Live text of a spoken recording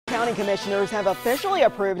County commissioners have officially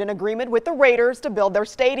approved an agreement with the Raiders to build their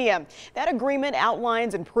stadium. That agreement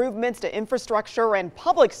outlines improvements to infrastructure and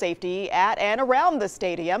public safety at and around the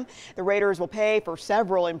stadium. The Raiders will pay for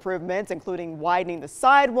several improvements, including widening the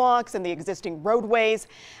sidewalks and the existing roadways.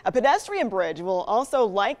 A pedestrian bridge will also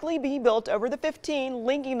likely be built over the 15,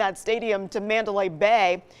 linking that stadium to Mandalay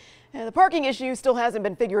Bay. And the parking issue still hasn't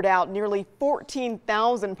been figured out. Nearly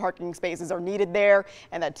 14,000 parking spaces are needed there,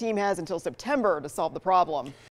 and that team has until September to solve the problem.